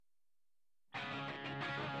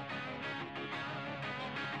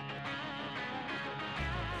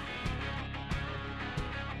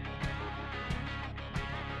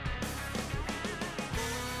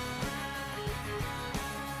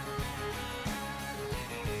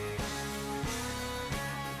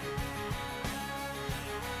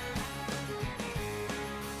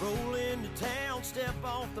Step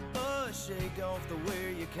off the bus, shake off the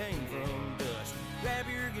where you came from dust. Grab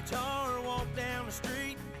your guitar, walk down the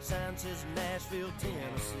street. Sign says Nashville,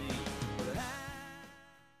 Tennessee.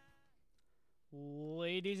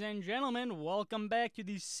 Ladies and gentlemen, welcome back to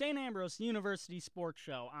the Saint Ambrose University Sports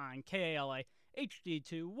Show on KALA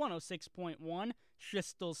HD2 106.1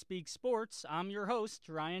 Schiestel Speaks Sports. I'm your host,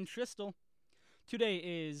 Ryan Schiestel. Today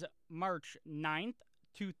is March 9th,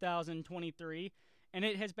 2023, and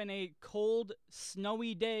it has been a cold,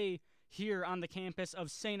 snowy day here on the campus of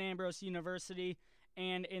Saint Ambrose University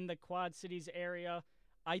and in the Quad Cities area.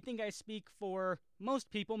 I think I speak for most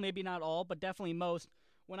people, maybe not all, but definitely most,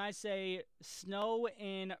 when I say snow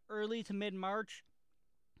in early to mid-March.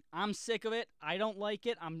 I'm sick of it. I don't like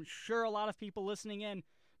it. I'm sure a lot of people listening in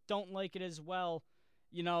don't like it as well.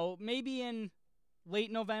 You know, maybe in late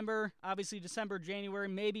November, obviously December, January,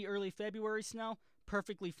 maybe early February snow,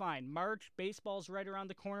 perfectly fine. March, baseball's right around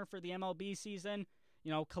the corner for the MLB season.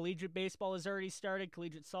 You know, collegiate baseball has already started.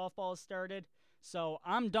 Collegiate softball has started. So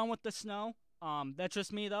I'm done with the snow. That's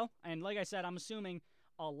just me, though. And like I said, I'm assuming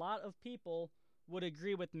a lot of people would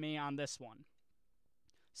agree with me on this one.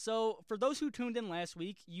 So for those who tuned in last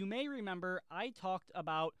week, you may remember I talked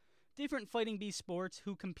about different Fighting Beast sports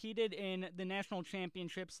who competed in the national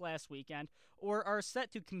championships last weekend or are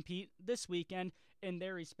set to compete this weekend in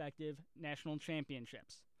their respective national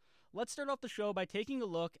championships. Let's start off the show by taking a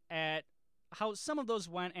look at how some of those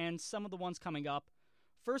went and some of the ones coming up.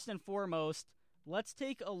 First and foremost, let's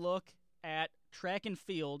take a look at track and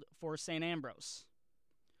field for Saint Ambrose.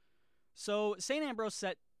 So Saint Ambrose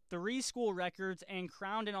set 3 school records and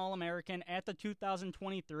crowned an All-American at the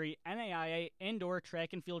 2023 NAIA Indoor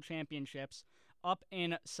Track and Field Championships up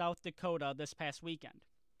in South Dakota this past weekend.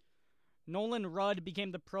 Nolan Rudd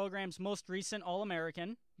became the program's most recent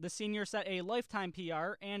All-American. The senior set a lifetime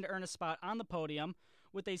PR and earned a spot on the podium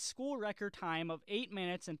with a school record time of 8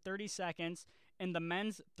 minutes and 30 seconds in the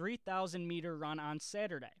men's 3,000-meter run on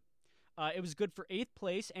Saturday. It was good for 8th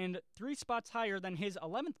place and 3 spots higher than his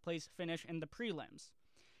 11th place finish in the prelims.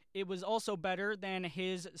 It was also better than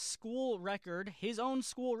his own school record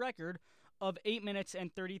of 8 minutes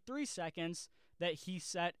and 33 seconds that he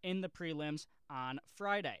set in the prelims on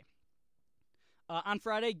Friday. On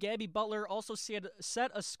Friday, Gabby Butler also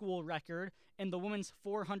set a school record in the women's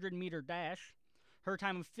 400-meter dash. Her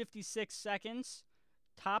time of 56 seconds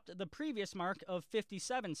topped the previous mark of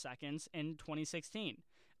 57 seconds in 2016.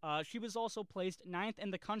 She was also placed 9th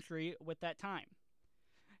in the country with that time.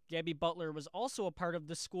 Gabby Butler was also a part of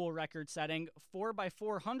the school record-setting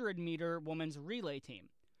 4x400-meter women's relay team.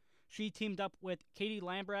 She teamed up with Katie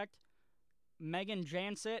Lambrecht, Megan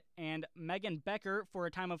Jansett, and Megan Becker for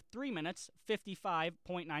a time of 3 minutes,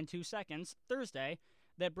 55.92 seconds Thursday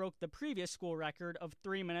that broke the previous school record of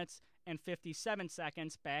 3 minutes and 57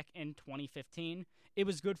 seconds back in 2015. It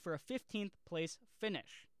was good for a 15th place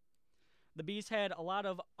finish. The Bees had a lot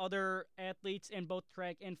of other athletes in both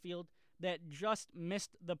track and field that just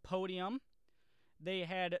missed the podium. They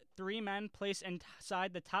had 3 men place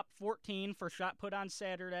inside the top 14 for shot put on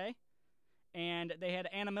Saturday, and they had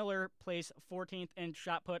Anna Miller place 14th in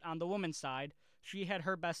shot put on the women's side. She had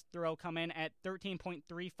her best throw come in at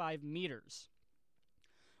 13.35 meters.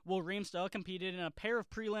 Will Reemsta competed in a pair of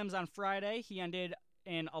prelims on Friday. He ended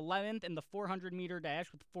in 11th in the 400-meter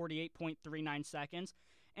dash with 48.39 seconds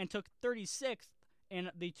and took 36th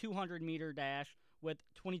in the 200-meter dash with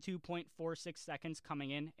 22.46 seconds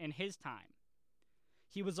coming in his time.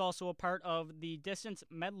 He was also a part of the distance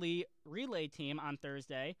medley relay team on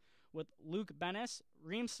Thursday with Luke Bennis,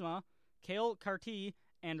 Reemsma, Cale Carty,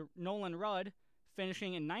 and Nolan Rudd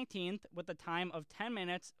finishing in 19th with a time of 10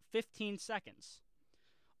 minutes, 15 seconds.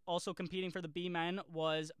 Also competing for the B-men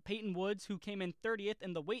was Peyton Woods, who came in 30th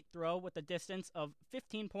in the weight throw with a distance of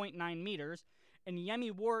 15.9 meters, and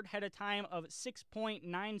Yemi Ward had a time of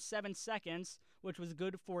 6.97 seconds, which was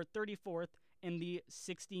good for 34th in the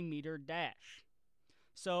 60-meter dash.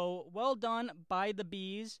 So, well done by the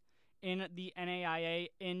Bees in the NAIA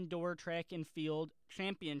Indoor Track and Field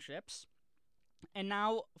Championships. And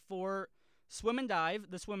now for swim and dive.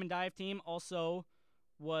 The swim and dive team also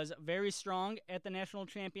was very strong at the national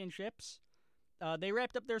championships. They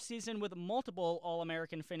wrapped up their season with multiple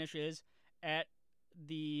All-American finishes at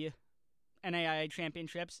the NAIA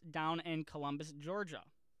championships down in Columbus, Georgia.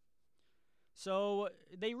 So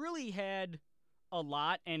they really had a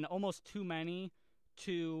lot and almost too many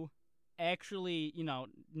to actually,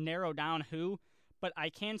 narrow down who. But I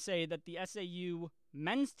can say that the SAU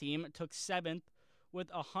men's team took 7th with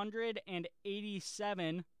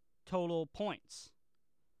 187 total points.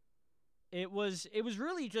 It was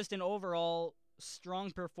really just an overall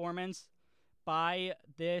strong performance by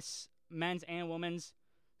this men's and women's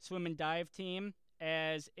swim and dive team,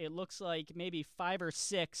 as it looks like maybe 5 or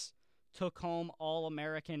 6 took home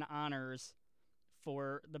All-American honors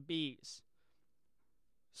for the Bees.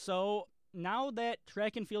 So now that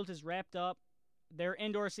track and field has wrapped up their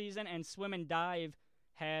indoor season and swim and dive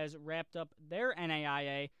has wrapped up their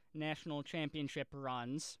NAIA National Championship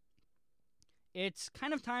runs, it's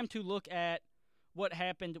kind of time to look at what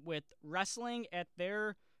happened with wrestling at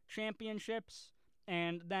their championships,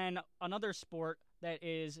 and then another sport that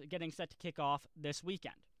is getting set to kick off this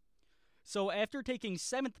weekend. So after taking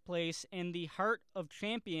 7th place in the Heart of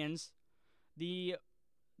Champions, the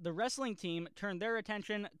wrestling team turned their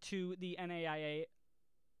attention to the NAIA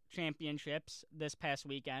championships this past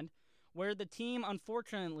weekend, where the team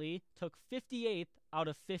unfortunately took 58th out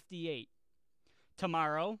of 58.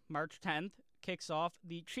 Tomorrow, March 10th, kicks off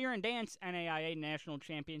the Cheer and Dance NAIA National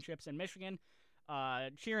Championships in Michigan.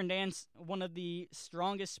 Cheer and Dance, one of the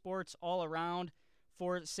strongest sports all around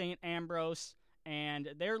for Saint Ambrose, and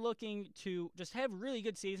they're looking to just have really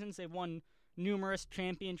good seasons. They've won numerous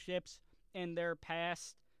championships in their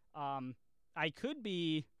past. I could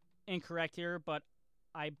be incorrect here, but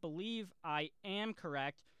I believe I am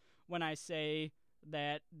correct when I say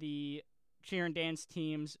that the Cheer and Dance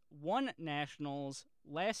teams won nationals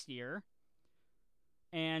last year.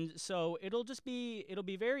 And so it'll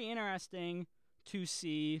be very interesting to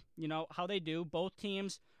see, how they do. Both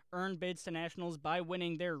teams earned bids to nationals by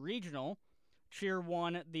winning their regional. Cheer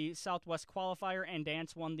won the Southwest qualifier and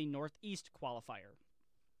Dance won the Northeast qualifier.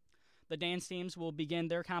 The Dance teams will begin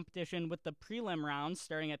their competition with the prelim rounds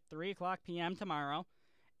starting at 3 o'clock p.m. tomorrow,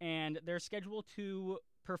 and they're scheduled to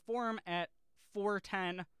perform at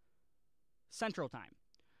 4:10 Central Time.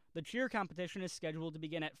 The cheer competition is scheduled to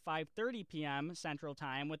begin at 5:30 p.m. Central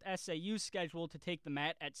Time, with SAU scheduled to take the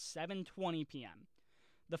mat at 7:20 p.m.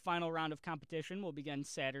 The final round of competition will begin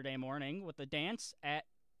Saturday morning with the dance at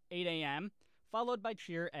 8 a.m., followed by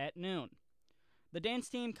cheer at noon. The dance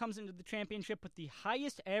team comes into the championship with the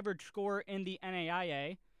highest average score in the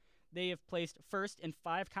NAIA. They have placed first in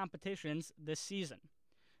 5 competitions this season.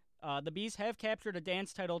 The Bees have captured a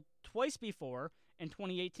dance title twice before, in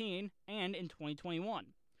 2018 and in 2021.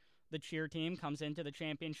 The cheer team comes into the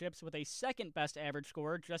championships with a second best average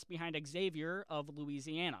score, just behind Xavier of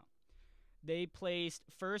Louisiana. They placed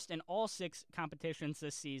first in all 6 competitions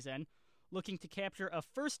this season, looking to capture a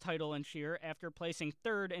first title in cheer after placing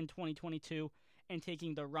third in 2022 and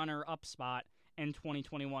taking the runner-up spot in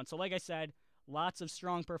 2021. So like I said, lots of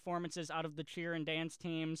strong performances out of the cheer and dance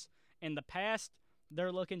teams in the past.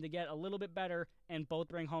 They're looking to get a little bit better and both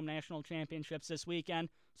bring home national championships this weekend.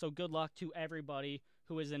 So good luck to everybody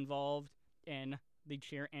who is involved in the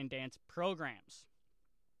cheer and dance programs.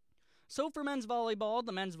 So for men's volleyball,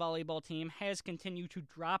 the men's volleyball team has continued to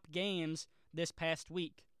drop games this past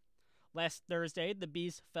week. Last Thursday, the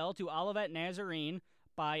Bees fell to Olivet Nazarene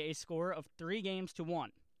by a score of 3-1.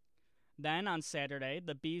 Then on Saturday,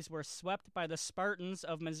 the Bees were swept by the Spartans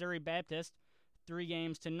of Missouri Baptist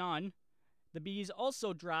 3-0. The Bees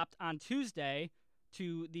also dropped on Tuesday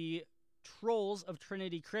to the Trolls of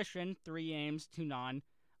Trinity Christian 3-0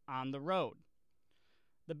 on the road.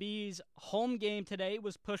 The Bees' home game today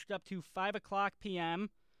was pushed up to 5 o'clock p.m.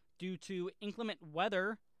 due to inclement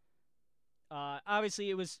weather. Obviously,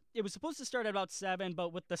 it was supposed to start at about 7,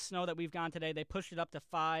 but with the snow that we've got today, they pushed it up to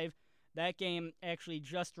 5. That game actually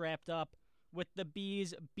just wrapped up with the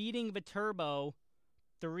Bees beating Viterbo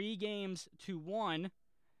 3-1.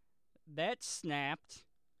 That snapped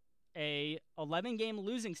a 11-game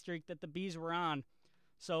losing streak that the Bees were on.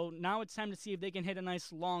 So now it's time to see if they can hit a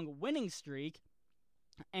nice long winning streak.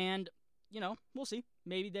 And, we'll see.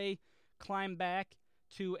 Maybe they climb back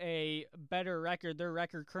to a better record. Their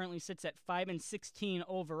record currently sits at 5-16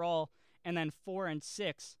 overall, and then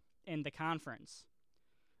 4-6 in the conference.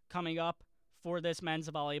 Coming up for this men's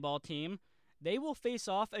volleyball team, they will face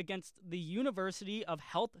off against the University of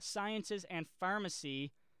Health Sciences and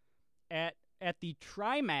Pharmacy at the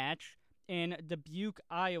tri-match in Dubuque,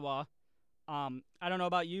 Iowa. I don't know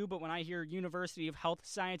about you, but when I hear University of Health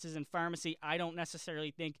Sciences and Pharmacy, I don't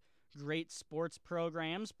necessarily think great sports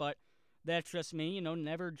programs, but that's just me.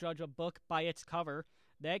 Never judge a book by its cover.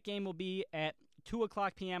 That game will be at 2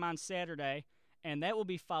 o'clock p.m. on Saturday, and that will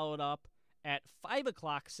be followed up at 5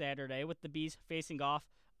 o'clock Saturday with the Bees facing off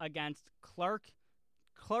against Clark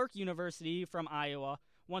University from Iowa,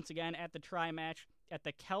 once again at the tri-match at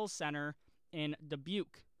the Kell Center in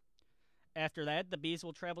Dubuque. After that, the Bees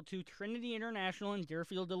will travel to Trinity International in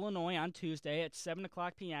Deerfield, Illinois on Tuesday at 7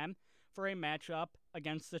 o'clock p.m. for a matchup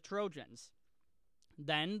against the Trojans.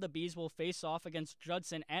 Then, the Bees will face off against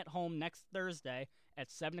Judson at home next Thursday at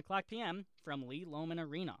 7 o'clock p.m. from Lee Lohman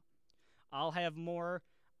Arena. I'll have more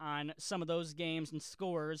on some of those games and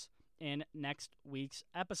scores in next week's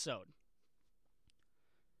episode.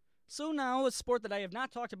 So now, a sport that I have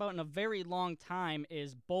not talked about in a very long time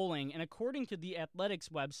is bowling, and according to the Athletics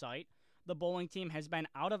website, the bowling team has been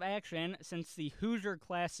out of action since the Hoosier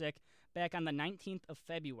Classic back on the 19th of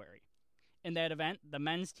February. In that event, the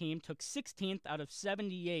men's team took 16th out of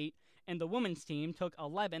 78, and the women's team took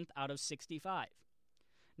 11th out of 65.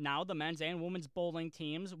 Now, the men's and women's bowling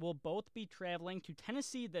teams will both be traveling to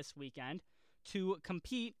Tennessee this weekend to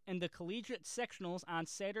compete in the collegiate sectionals on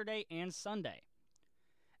Saturday and Sunday.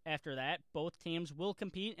 After that, both teams will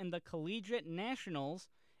compete in the collegiate nationals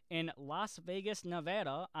in Las Vegas,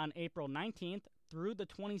 Nevada on April 19th through the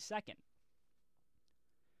 22nd.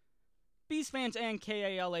 Bees fans and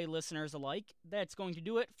KALA listeners alike, that's going to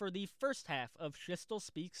do it for the first half of Schiestel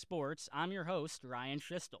Speaks Sports. I'm your host, Ryan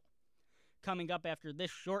Schiestel. Coming up after this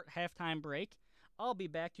short halftime break, I'll be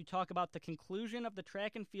back to talk about the conclusion of the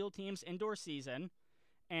track and field team's indoor season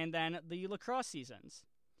and then the lacrosse seasons.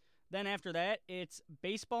 Then after that, it's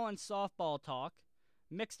baseball and softball talk,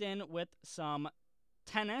 mixed in with some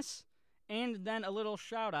tennis, and then a little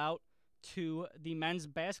shout out to the men's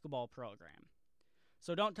basketball program.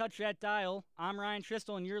 So don't touch that dial. I'm Ryan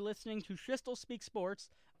Schiestel, and you're listening to Schiestel Speaks Sports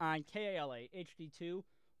on KALA HD2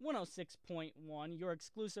 106.1, your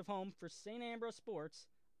exclusive home for Saint Ambrose Sports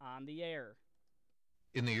on the air.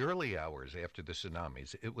 In the early hours after the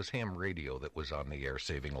tsunamis, it was ham radio that was on the air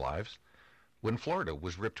saving lives. When Florida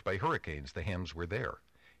was ripped by hurricanes, the hams were there.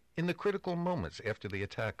 In the critical moments after the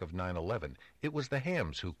attack of 9/11, it was the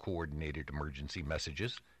hams who coordinated emergency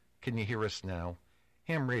messages. Can you hear us now?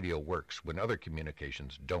 Ham radio works when other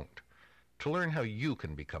communications don't. To learn how you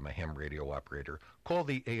can become a ham radio operator, call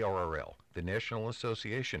the ARRL, the National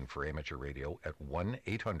Association for Amateur Radio, at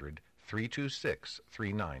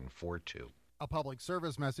 1-800-326-3942. A public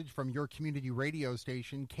service message from your community radio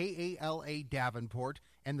station, KALA Davenport,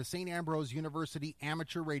 and the Saint Ambrose University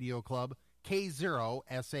Amateur Radio Club,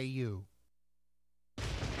 K0SAU.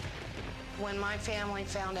 When my family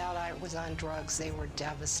found out I was on drugs, they were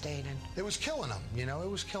devastated. It was killing them, it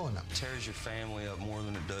was killing them. It tears your family up more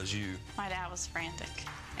than it does you. My dad was frantic,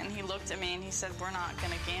 and he looked at me and he said, "We're not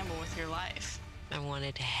going to gamble with your life." I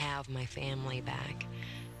wanted to have my family back,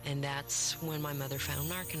 and that's when my mother found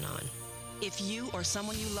Narconon. If you or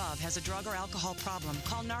someone you love has a drug or alcohol problem,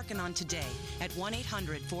 call Narconon today at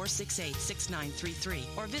 1-800-468-6933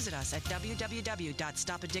 or visit us at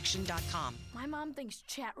www.stopaddiction.com. My mom thinks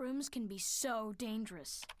chat rooms can be so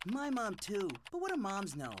dangerous. My mom too, but what do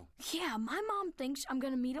moms know? Yeah, my mom thinks I'm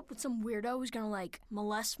gonna meet up with some weirdo who's gonna,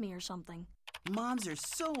 molest me or something. Moms are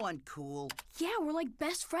so uncool. Yeah, we're like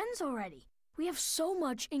best friends already. We have so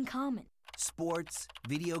much in common. Sports,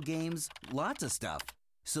 video games, lots of stuff.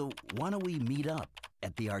 So why don't we meet up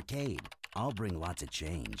at the arcade? I'll bring lots of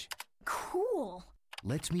change. Cool.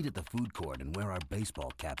 Let's meet at the food court and wear our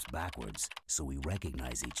baseball caps backwards so we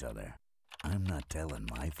recognize each other. I'm not telling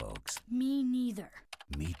my folks. Me neither.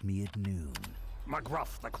 Meet me at noon.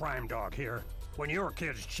 McGruff, the crime dog here. When your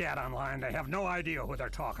kids chat online, they have no idea who they're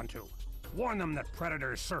talking to. Warn them that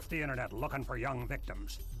predators surf the internet looking for young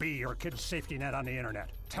victims. Be your kid's safety net on the internet.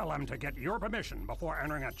 Tell them to get your permission before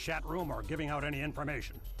entering a chat room or giving out any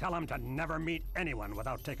information. Tell them to never meet anyone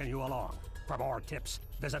without taking you along. For more tips,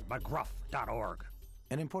 visit mcgruff.org.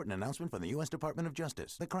 An important announcement from the U.S. Department of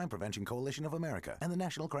Justice, the Crime Prevention Coalition of America, and the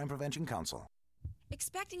National Crime Prevention Council.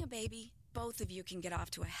 Expecting a baby? Both of you can get off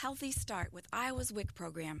to a healthy start with Iowa's WIC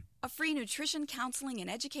program, a free nutrition counseling and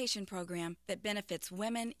education program that benefits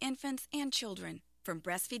women, infants, and children. From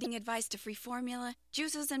breastfeeding advice to free formula,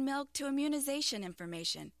 juices and milk to immunization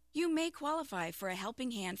information, you may qualify for a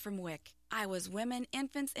helping hand from WIC, Iowa's Women,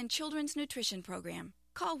 Infants, and Children's Nutrition Program.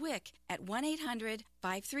 Call WIC at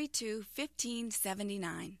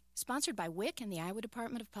 1-800-532-1579. Sponsored by WIC and the Iowa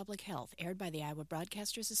Department of Public Health, aired by the Iowa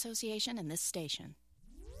Broadcasters Association and this station.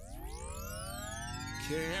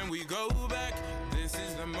 Can we go back? This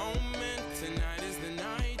is the moment. Tonight is the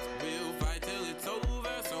night. We'll fight till it's over.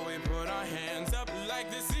 So we put our hands up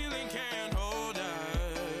like the ceiling can't hold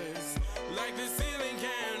us. Like the ceiling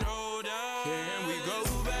can't hold us. Can we go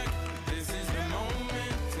back? This is the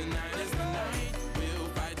moment. Tonight is the night. We'll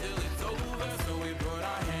fight till it's over. So we put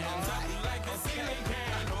our hands up like the ceiling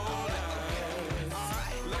can't hold us.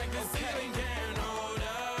 Like the ceiling can't hold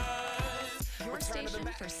us. Your station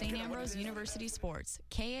for Saint Ambrose University Sports,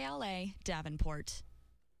 KALA Davenport.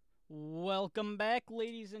 Welcome back,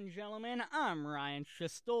 ladies and gentlemen. I'm Ryan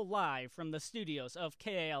Schiestel, live from the studios of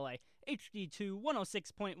KALA HD2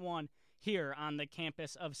 106.1 here on the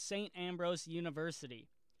campus of Saint Ambrose University.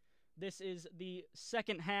 This is the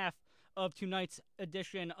second half of tonight's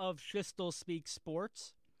edition of Schiestel Speaks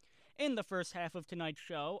Sports. In the first half of tonight's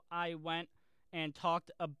show, I went and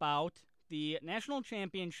talked about the national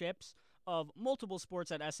championships of multiple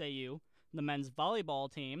sports at SAU, the men's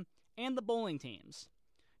volleyball team, and the bowling teams.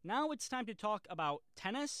 Now it's time to talk about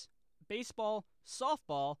tennis, baseball,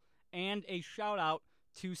 softball, and a shout-out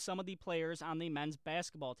to some of the players on the men's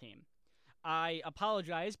basketball team. I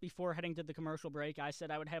apologize before heading to the commercial break. I said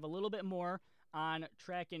I would have a little bit more on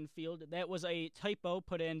track and field. That was a typo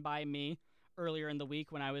put in by me earlier in the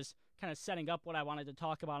week when I was kind of setting up what I wanted to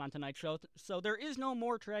talk about on tonight's show. So there is no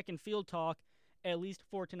more track and field talk, at least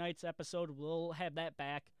for tonight's episode. We'll have that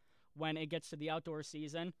back when it gets to the outdoor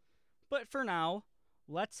season. But for now,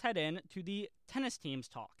 let's head in to the tennis team's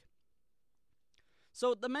talk.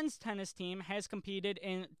 So the men's tennis team has competed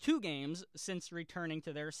in 2 games since returning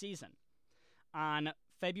to their season. On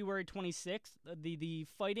February 26th, the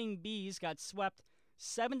Fighting Bees got swept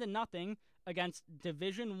 7-0 against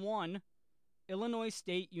Division I Illinois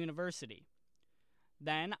State University.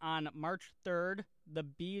 Then on March 3rd, the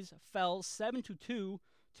Bees fell 7-2 to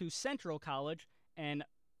Central College in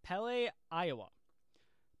Pele, Iowa.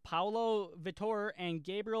 Paulo Vitor and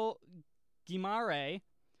Gabriel Guimare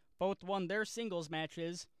both won their singles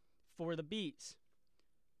matches for the Bees.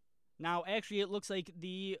 Now, actually, it looks like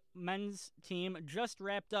the men's team just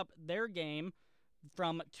wrapped up their game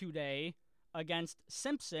from today against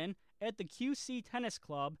Simpson at the QC Tennis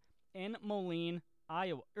Club in Moline,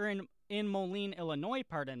 Iowa, or in Moline, Illinois,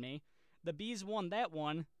 pardon me. The Bees won that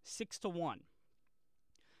one 6-1.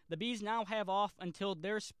 The Bees now have off until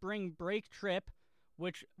their spring break trip,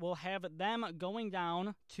 which will have them going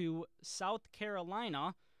down to South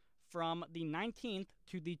Carolina from the 19th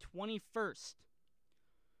to the 21st.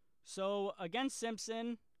 So, against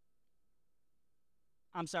Simpson,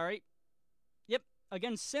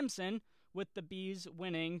 against Simpson, with the Bees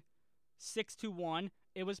winning 6-1,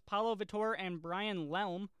 it was Paulo Vitor and Brian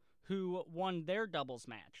Lelm who won their doubles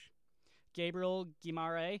match. Gabriel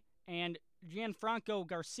Guimare and Gianfranco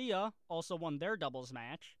Garcia also won their doubles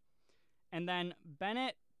match. And then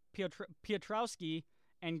Bennett Piotrowski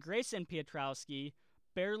and Grayson Piotrowski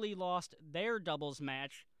barely lost their doubles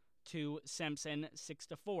match to Simpson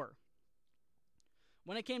 6-4.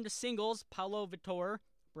 When it came to singles, Paulo Vitor,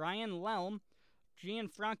 Brian Lelm,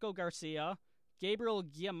 Gianfranco Garcia, Gabriel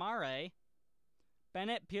Guimare,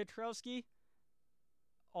 Bennett Piotrowski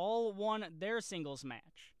all won their singles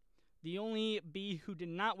match. The only Bee who did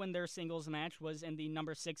not win their singles match was in the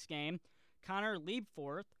number 6 game, Connor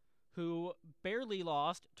Liebforth, who barely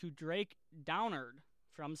lost to Drake Downard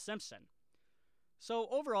from Simpson. So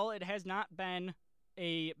overall, it has not been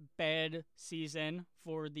a bad season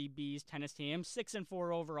for the Bees tennis team.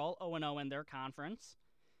 6-4 overall, 0-0 in their conference.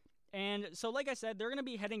 And so, like I said, they're going to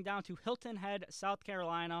be heading down to Hilton Head, South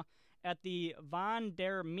Carolina at the Von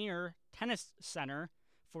der Meer Tennis Center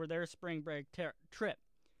for their spring break trip.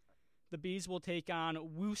 The Bees will take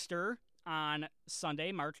on Worcester on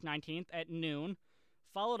Sunday, March 19th at noon,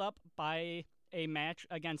 followed up by a match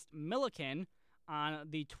against Milliken on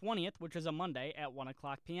the 20th, which is a Monday, at 1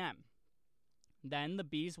 o'clock p.m. Then the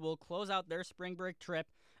Bees will close out their spring break trip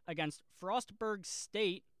against Frostburg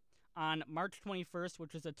State on March 21st,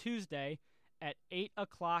 which is a Tuesday, at 8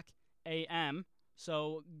 o'clock a.m.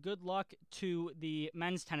 So good luck to the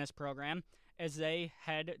men's tennis program as they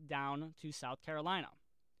head down to South Carolina.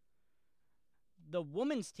 The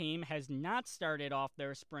women's team has not started off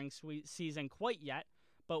their spring season quite yet,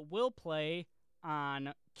 but will play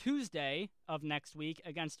on Tuesday of next week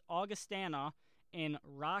against Augustana in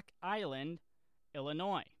Rock Island,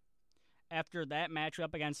 Illinois. After that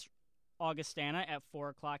matchup against Augustana at 4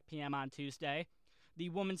 o'clock p.m. on Tuesday, the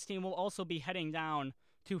women's team will also be heading down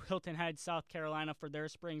to Hilton Head, South Carolina for their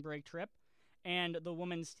spring break trip, and the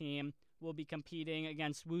women's team will be competing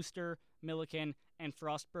against Worcester, Milliken, and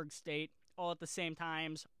Frostburg State all at the same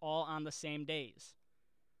times, all on the same days.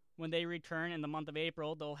 When they return in the month of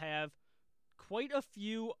April, they'll have quite a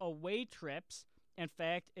few away trips. In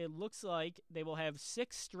fact, it looks like they will have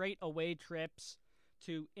 6 straight away trips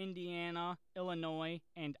to Indiana, Illinois,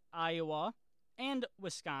 and Iowa, and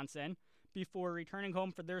Wisconsin, before returning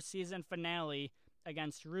home for their season finale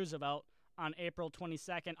against Roosevelt on April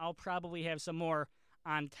 22nd. I'll probably have some more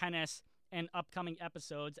on tennis in upcoming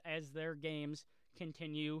episodes as their games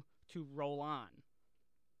continue to roll on.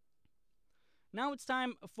 Now it's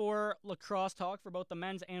time for lacrosse talk for both the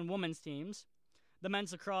men's and women's teams. The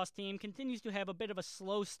men's lacrosse team continues to have a bit of a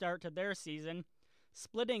slow start to their season,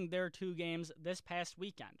 splitting their 2 games this past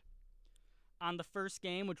weekend. On the first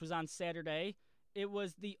game, which was on Saturday, it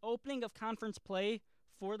was the opening of conference play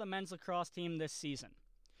for the men's lacrosse team this season.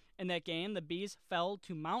 In that game, the Bees fell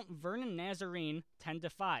to Mount Vernon Nazarene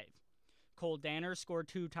 10-5. Cole Danner scored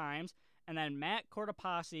 2 times, and then Matt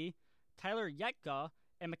Cortopassi, Tyler Yetka,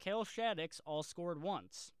 and Mikhail Shaddix all scored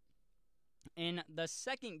once. In the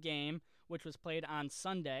second game, which was played on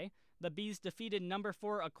Sunday, the Bees defeated number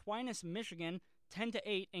 4 Aquinas, Michigan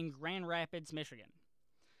 10-8 in Grand Rapids, Michigan.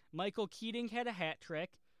 Michael Keating had a hat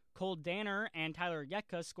trick, Cole Danner and Tyler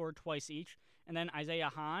Yetka scored twice each, and then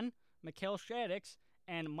Isaiah Hahn, Mikhail Shaddix,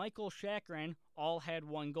 and Michael Chakrin all had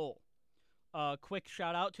 1 goal. A quick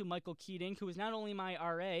shout out to Michael Keating, who is not only my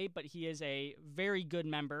RA, but he is a very good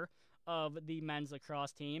member of the men's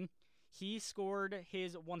lacrosse team. He scored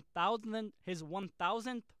his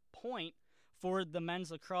 1,000th point for the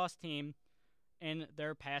men's lacrosse team in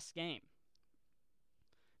their past game.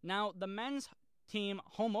 Now, the men's team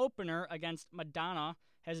home opener against Madonna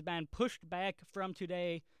has been pushed back from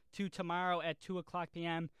today to tomorrow at 2 o'clock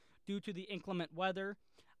p.m. due to the inclement weather.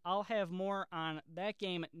 I'll have more on that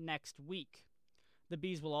game next week. The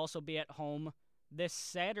Bees will also be at home this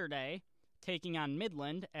Saturday, taking on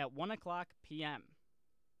Midland at 1 o'clock p.m.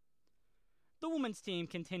 The women's team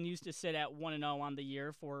continues to sit at 1-0 on the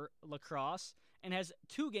year for lacrosse and has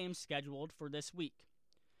 2 games scheduled for this week.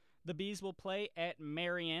 The Bees will play at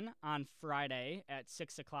Marion on Friday at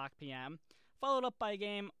 6 o'clock p.m., followed up by a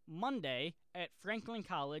game Monday at Franklin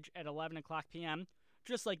College at 11 o'clock p.m.,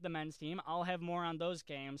 just like the men's team. I'll have more on those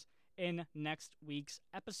games in next week's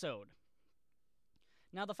episode.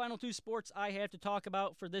 Now, the final 2 sports I have to talk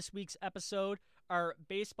about for this week's episode are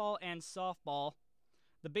baseball and softball.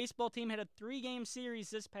 The baseball team had a 3-game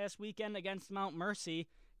series this past weekend against Mount Mercy,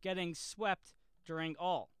 getting swept during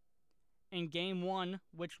all. In Game 1,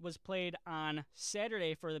 which was played on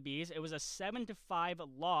Saturday for the Bees, it was a 7-5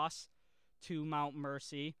 loss to Mount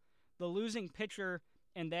Mercy. The losing pitcher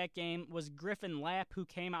in that game was Griffin Lapp, who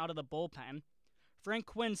came out of the bullpen. Frank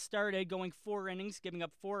Quinn started, going 4 innings, giving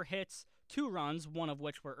up 4 hits, 2 runs, 1 of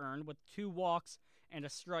which were earned, with 2 walks and a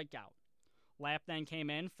strikeout. Lapp then came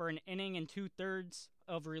in for an inning and 2/3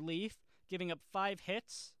 of relief, giving up 5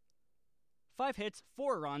 hits,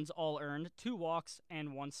 4 runs, all earned, 2 walks,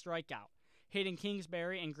 and 1 strikeout. Hayden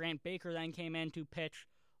Kingsbury and Grant Baker then came in to pitch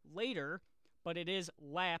later, but it is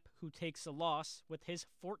Lapp who takes the loss with his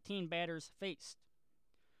 14 batters faced.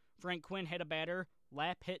 Frank Quinn hit a batter,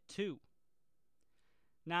 Lapp hit 2.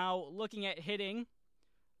 Now, looking at hitting,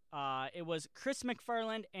 it was Chris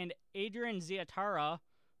McFarland and Adrian Ziatara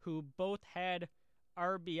who both had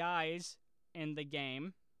RBIs in the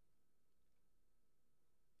game.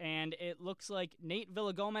 And it looks like Nate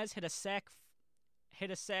Villagomez hit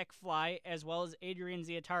a sac fly, as well as Adrian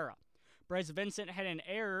Ziatara. Bryce Vincent had an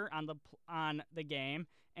error on the game,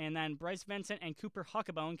 and then Bryce Vincent and Cooper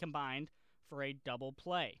Huckabone combined for a double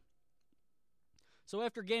play. So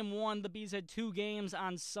after Game 1, the Bees had 2 games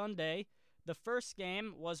on Sunday. The first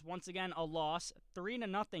game was once again a loss,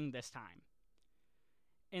 3-0 this time.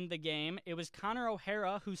 In the game, it was Connor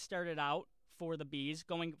O'Hara who started out for the Bees,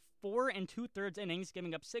 going 4 2/3 innings,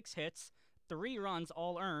 giving up 6 hits, 3 runs,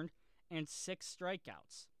 all earned, and 6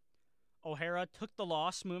 strikeouts. O'Hara took the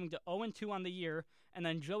loss, moving to 0-2 on the year, and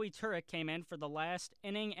then Joey Turek came in for the last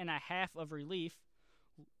inning and a half of relief,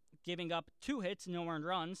 giving up 2 hits, no earned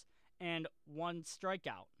runs, and 1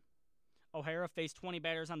 strikeout. O'Hara faced 20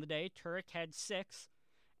 batters on the day. Turek had 6,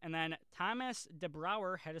 and then Thomas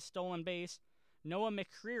DeBrouwer had a stolen base. Noah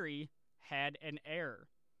McCreary had an error.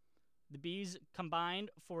 The Bees combined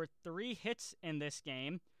for 3 hits in this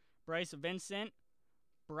game. Bryce Vincent,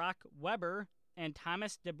 Brock Weber, and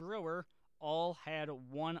Thomas DeBrewer all had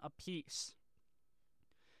 1 apiece.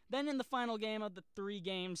 Then in the final game of the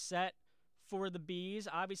 3-game set for the Bees,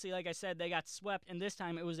 obviously, like I said, they got swept, and this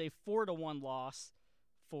time it was a 4-1 loss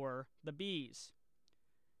for the Bees.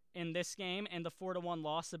 In this game, and the 4-1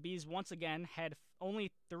 loss, the Bees once again had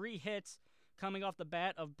only 3 hits coming off the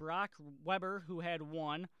bat of Brock Weber, who had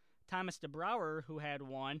 1, Thomas DeBrouwer, who had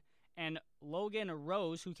 1, and Logan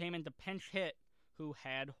Rose, who came in to pinch hit, who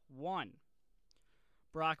had 1.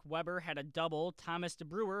 Brock Weber had a double, Thomas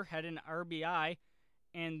DeBrewer had an RBI,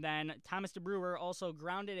 and then Thomas DeBrewer also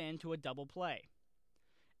grounded into a double play.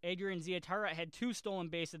 Adrian Ziatara had 2 stolen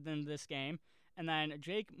bases in this game, and then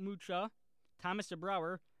Jake Mucha, Thomas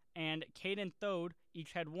DeBrouwer, and Caden Thode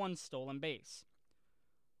each had 1 stolen base.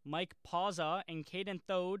 Mike Pauza and Caden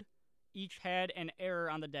Thode each had an error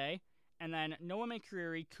on the day, and then Noah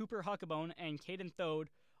McCreary, Cooper Huckabone, and Caden Thode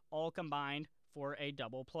all combined for a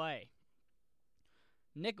double play.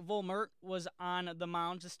 Nick Volmert was on the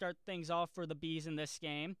mound to start things off for the Bees in this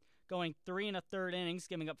game, going 3 1/3 innings,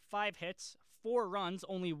 giving up 5 hits, 4 runs,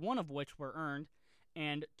 only 1 of which were earned,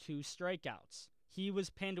 and 2 strikeouts. He was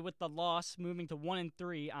pinned with the loss, moving to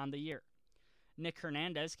 1-3 on the year. Nick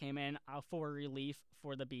Hernandez came in for relief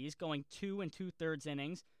for the Bees, going 2 2/3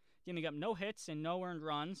 innings, giving up no hits and no earned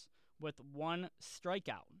runs with 1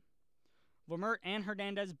 strikeout. Vermert and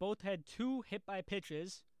Hernandez both had 2 hit by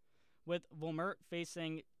pitches, with Vermert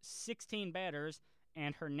facing 16 batters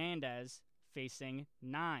and Hernandez facing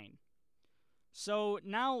 9. So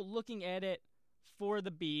now looking at it for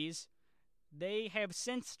the Bees, they have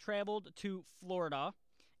since traveled to Florida,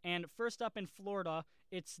 and first up in Florida,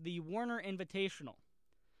 it's the Warner Invitational.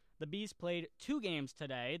 The Bees played 2 games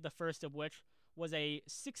today, the first of which was a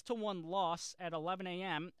 6-1 loss at 11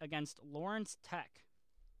 a.m. against Lawrence Tech.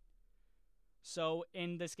 So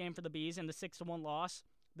in this game for the Bees, in the 6-1 loss,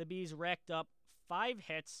 the Bees racked up 5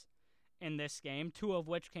 hits in this game, 2 of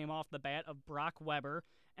which came off the bat of Brock Weber,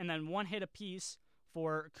 and then 1 hit apiece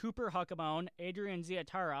for Cooper Huckabone, Adrian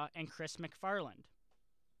Ziatara, and Chris McFarland.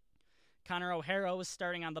 Connor O'Hara was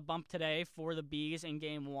starting on the bump today for the Bees in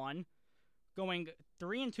Game 1, going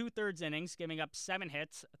 3 2/3 innings, giving up 7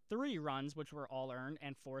 hits, 3 runs, which were all earned,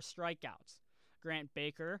 and 4 strikeouts. Grant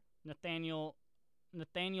Baker, Nathaniel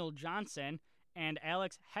Johnson, and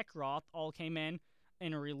Alex Heckroth all came in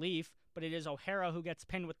relief, but it is O'Hara who gets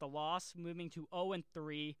pinned with the loss, moving to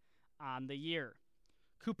 0-3 on the year.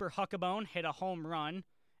 Cooper Huckabone hit a home run,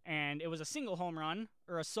 and it was a single home run,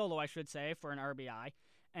 or a solo, I should say, for an RBI,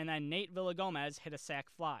 and then Nate Villagomez hit a sac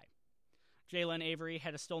fly. Jalen Avery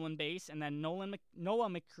had a stolen base, and then Noah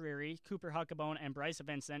McCreary, Cooper Huckabone, and Bryce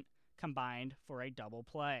Vincent combined for a double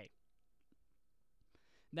play.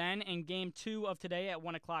 Then, in Game 2 of today at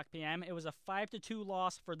 1 o'clock p.m., it was a 5-2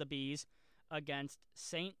 loss for the Bees against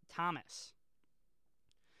St. Thomas.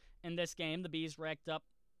 In this game, the Bees racked up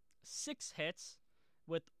 6 hits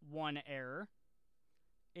with 1 error.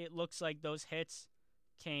 It looks like those hits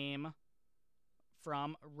came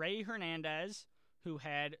from Ray Hernandez, who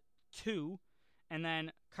had 2, and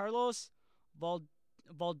then Carlos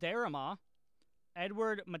Valderrama,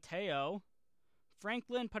 Edward Mateo,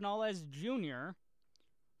 Franklin Pinales Jr.,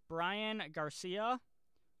 Brian Garcia,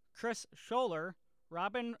 Chris Scholler,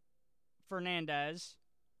 Robin Fernandez,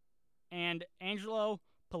 and Angelo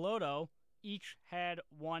Piloto each had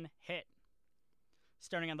 1 hit.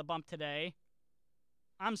 Starting on the bump today,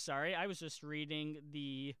 I'm sorry, I was just reading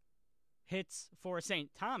the hits for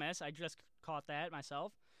St. Thomas. I just caught that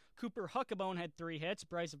myself. Cooper Huckabone had 3 hits,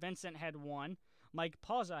 Bryce Vincent had 1, Mike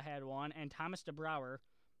Pauza had 1, and Thomas DeBrouwer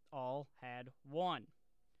all had 1.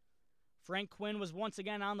 Frank Quinn was once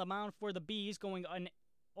again on the mound for the Bees,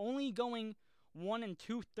 only going 1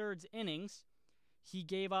 2/3 innings. He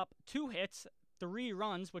gave up 2 hits, 3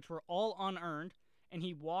 runs, which were all unearned, and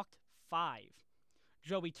he walked 5.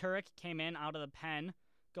 Joey Turek came in out of the pen,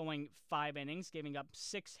 going 5 innings, giving up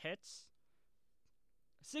 6 hits.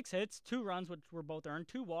 6 hits, 2 runs, which were both earned,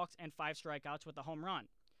 2 walks, and 5 strikeouts with a home run.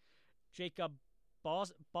 Jacob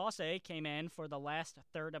Bosse came in for the last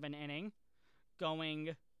third of an inning,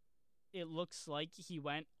 it looks like he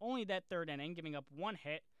went only that third inning, giving up 1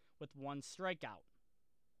 hit with 1 strikeout.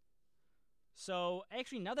 So,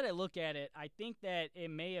 actually, now that I look at it, I think that it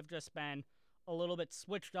may have just been a little bit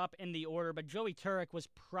switched up in the order, but Joey Turek was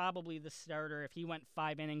probably the starter if he went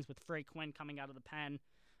 5 innings with Frank Quinn coming out of the pen.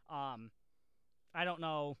 I don't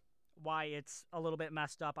know why it's a little bit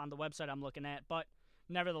messed up on the website I'm looking at, but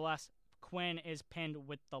nevertheless, Quinn is pinned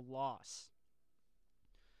with the loss.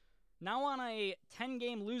 Now on a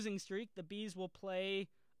 10-game losing streak, the Bees will play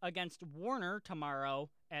against Warner tomorrow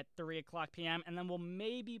at 3 o'clock p.m., and then will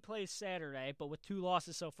maybe play Saturday, but with 2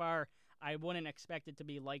 losses so far, I wouldn't expect it to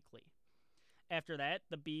be likely. After that,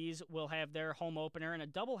 the Bees will have their home opener in a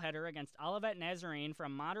doubleheader against Olivet Nazarene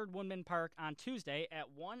from Modern Woodman Park on Tuesday at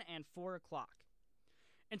 1 and 4 o'clock.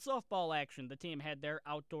 In softball action, the team had their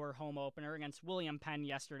outdoor home opener against William Penn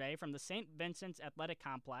yesterday from the St. Vincent's Athletic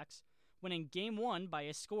Complex, winning Game 1 by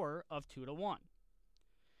a score of 2-1.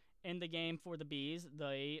 In the game for the Bees,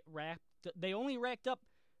 they only racked up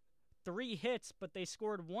 3 hits, but they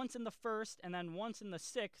scored once in the first and then once in the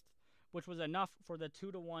 6th, which was enough for the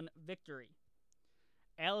 2-1 victory.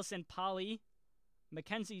 Allison Polly,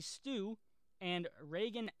 Mackenzie Stew, and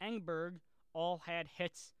Reagan Engberg all had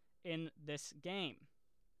hits in this game.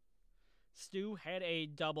 Stew had a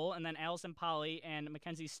double, and then Allison Polly and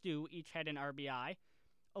Mackenzie Stew each had an RBI.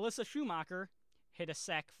 Alyssa Schumacher hit a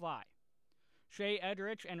sac fly. Shay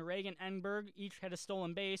Edrich and Reagan Engberg each had a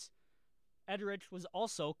stolen base. Edrich was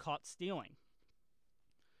also caught stealing.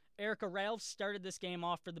 Erica Ralph started this game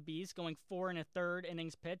off for the Bees, going 4 1/3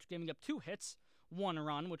 innings pitched, giving up 2 hits, 1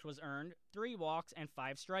 run, which was earned, 3 walks, and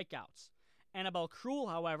 5 strikeouts. Annabelle Krull,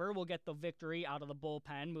 however, will get the victory out of the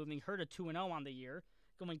bullpen, moving her to 2-0 on the year,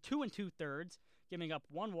 going 2 2/3, giving up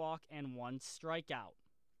 1 walk and 1 strikeout.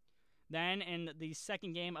 Then in the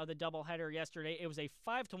second game of the doubleheader yesterday, it was a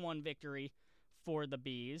 5-1 victory for the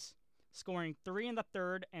Bees, scoring 3 in the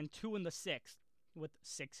third and 2 in the sixth with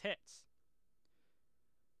 6 hits.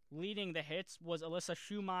 Leading the hits was Alyssa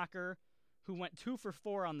Schumacher, who went 2 for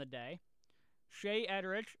 4 on the day. Shay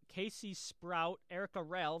Ederich, Casey Sprout, Erica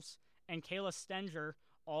Ralphs, and Kayla Stenger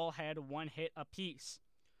all had 1 hit apiece.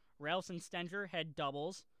 Ralphs and Stenger had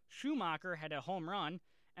doubles, Schumacher had a home run,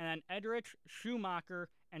 and then Ederich, Schumacher,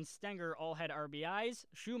 and Stenger all had RBIs.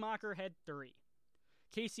 Schumacher had 3.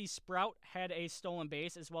 Casey Sprout had a stolen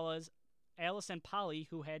base, as well as Allison Polly,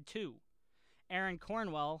 who had 2. Aaron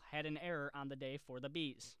Cornwell had an error on the day for the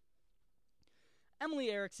Bees. Emily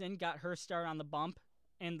Erickson got her start on the bump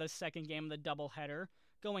in the second game of the doubleheader,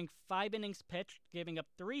 going 5 innings pitched, giving up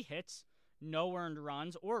 3 hits, no earned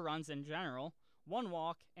runs or runs in general, 1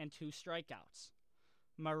 walk, and 2 strikeouts.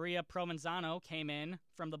 Maria Provenzano came in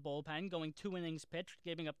from the bullpen, going 2 innings pitched,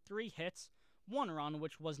 giving up 3 hits, 1 run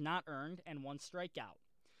which was not earned, and 1 strikeout.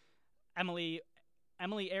 Emily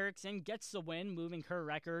Erickson gets the win, moving her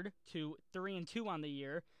record to 3-2 on the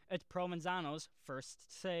year. It's Provenzano's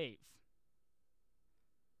first save.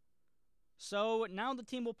 So now the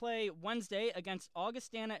team will play Wednesday against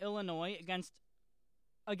Augustana, Illinois,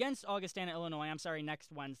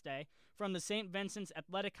 next Wednesday from the St. Vincent's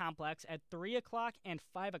Athletic Complex at 3 o'clock and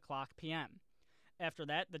 5 o'clock p.m. After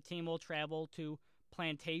that, the team will travel to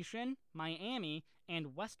Plantation, Miami,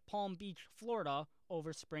 and West Palm Beach, Florida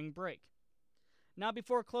over spring break. Now,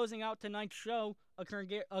 before closing out tonight's show,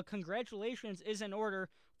 a congratulations is in order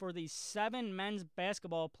for the 7 men's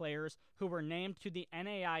basketball players who were named to the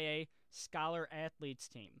NAIA Scholar Athletes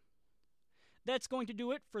team. That's going to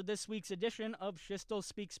do it for this week's edition of Schiestel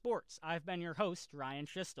Speaks Sports. I've been your host, Ryan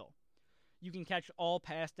Schiestel. You can catch all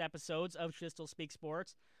past episodes of Schiestel Speaks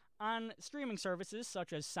Sports on streaming services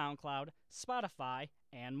such as SoundCloud, Spotify,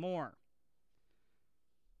 and more.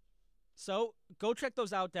 So go check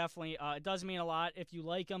those out, definitely. It does mean a lot. If you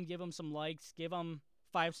like them, give them some likes, give them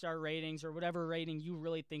 5-star ratings or whatever rating you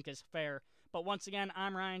really think is fair. But once again,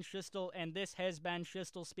 I'm Ryan Schiestel, and this has been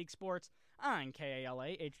Schiestel Speaks Sports on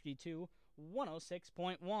KALA HD2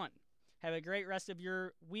 106.1. Have a great rest of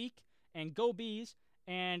your week, and go Bees.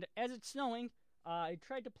 And as it's snowing, I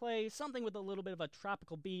tried to play something with a little bit of a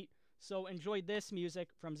tropical beat, so enjoy this music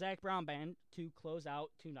from Zach Brown Band to close out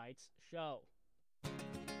tonight's show.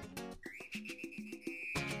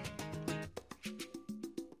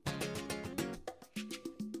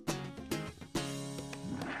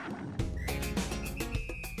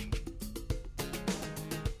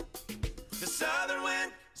 The southern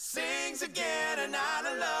wind sings again, and not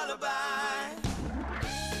a lullaby.